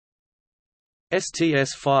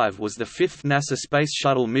STS-5 was the fifth NASA Space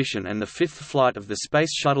Shuttle mission and the fifth flight of the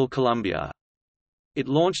Space Shuttle Columbia. It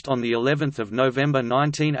launched on the 11th of November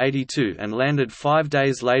 1982 and landed 5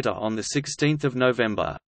 days later on the 16th of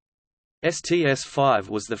November. STS-5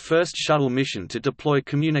 was the first shuttle mission to deploy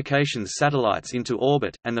communications satellites into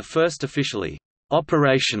orbit, and the first officially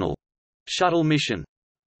operational shuttle mission.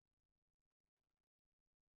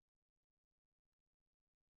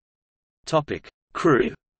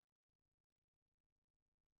 Crew.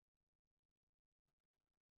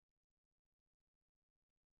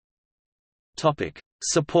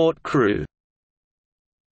 Support crew.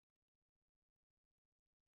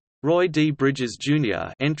 Roy D. Bridges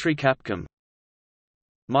Jr. entry Capcom,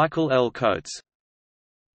 Michael L. Coates,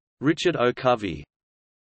 Richard O. Covey,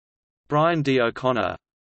 Brian D. O'Connor,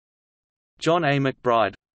 John A.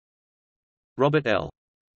 McBride, Robert L.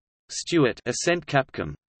 Stewart Ascent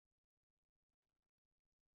Capcom.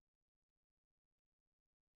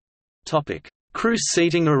 Crew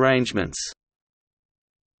seating arrangements.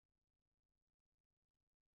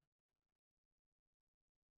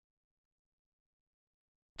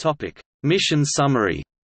 Mission summary.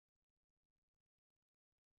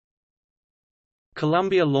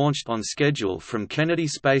 Columbia launched on schedule from Kennedy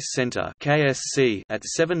Space Center (KSC) at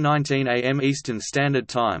 7:19 a.m. Eastern Standard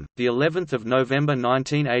Time, the 11th of November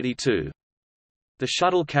 1982. The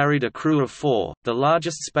shuttle carried a crew of 4, the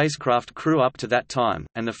largest spacecraft crew up to that time,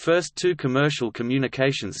 and the first 2 commercial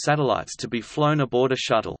communications satellites to be flown aboard a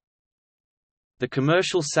shuttle. The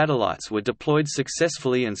commercial satellites were deployed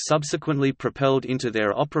successfully and subsequently propelled into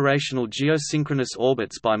their operational geosynchronous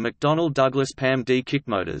orbits by McDonnell Douglas PAM-D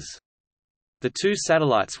kickmotors. The 2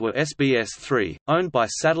 satellites were SBS-3, owned by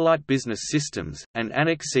Satellite Business Systems, and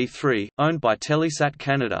Annex C-3, owned by Telesat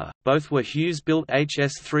Canada. Both were Hughes-built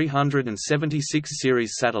HS-376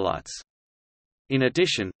 series satellites. In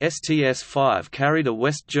addition, STS-5 carried a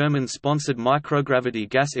West German-sponsored microgravity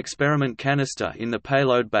gas experiment canister in the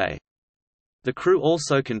payload bay. The crew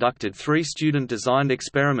also conducted 3 student-designed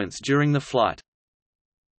experiments during the flight.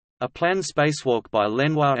 A planned spacewalk by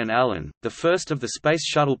Lenoir and Allen, the first of the Space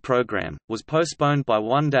Shuttle program, was postponed by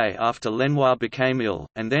 1 day after Lenoir became ill,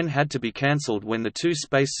 and then had to be cancelled when the 2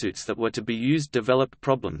 spacesuits that were to be used developed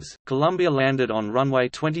problems. Columbia landed on runway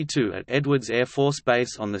 22 at Edwards Air Force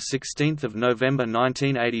Base on 16 November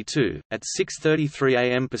 1982, at 6:33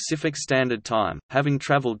 a.m. Pacific Standard Time, having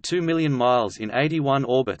traveled 2 million miles in 81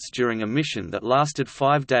 orbits during a mission that lasted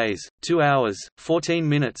 5 days, 2 hours, 14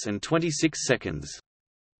 minutes and 26 seconds.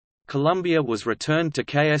 Columbia was returned to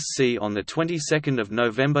KSC on the 22nd of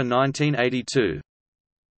November 1982.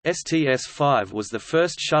 STS-5 was the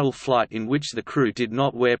first shuttle flight in which the crew did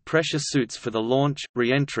not wear pressure suits for the launch,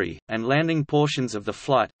 re-entry, and landing portions of the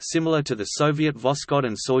flight, similar to the Soviet Voskhod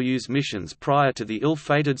and Soyuz missions prior to the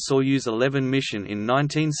ill-fated Soyuz 11 mission in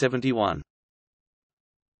 1971.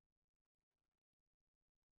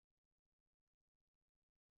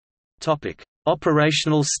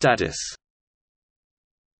 Operational status.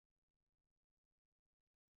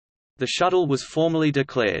 The shuttle was formally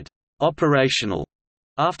declared operational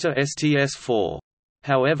after STS-4.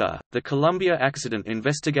 However, the Columbia Accident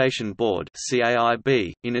Investigation Board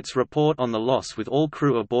 (CAIB), in its report on the loss with all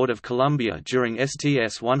crew aboard of Columbia during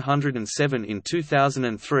STS-107 in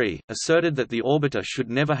 2003, asserted that the orbiter should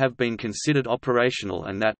never have been considered operational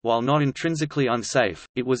and that, while not intrinsically unsafe,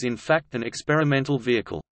 it was in fact an experimental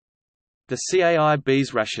vehicle. The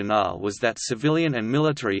CAIB's rationale was that civilian and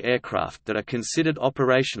military aircraft that are considered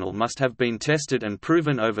operational must have been tested and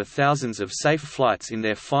proven over thousands of safe flights in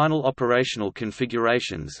their final operational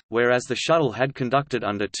configurations, whereas the shuttle had conducted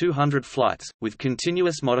under 200 flights, with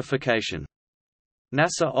continuous modification.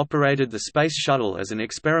 NASA operated the Space Shuttle as an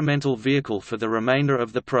experimental vehicle for the remainder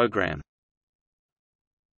of the program.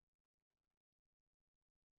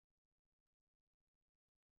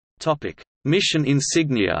 Mission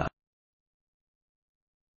insignia.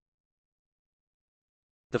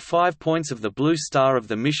 The 5 points of the blue star of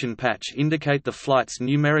the mission patch indicate the flight's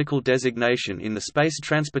numerical designation in the Space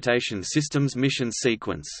Transportation System's mission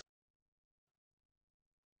sequence.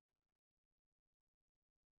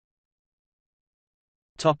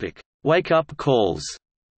 Wake-up calls.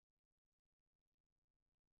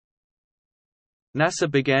 NASA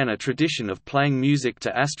began a tradition of playing music to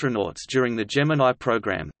astronauts during the Gemini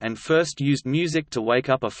program, and first used music to wake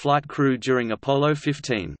up a flight crew during Apollo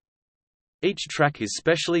 15. Each track is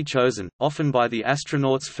specially chosen, often by the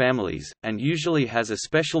astronauts' families, and usually has a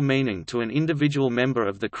special meaning to an individual member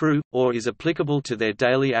of the crew, or is applicable to their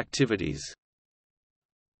daily activities.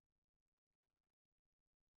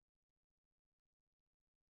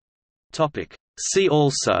 See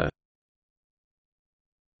also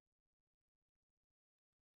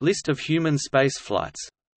List of human space flights.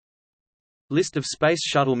 List of Space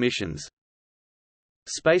Shuttle missions.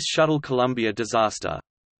 Space Shuttle Columbia disaster.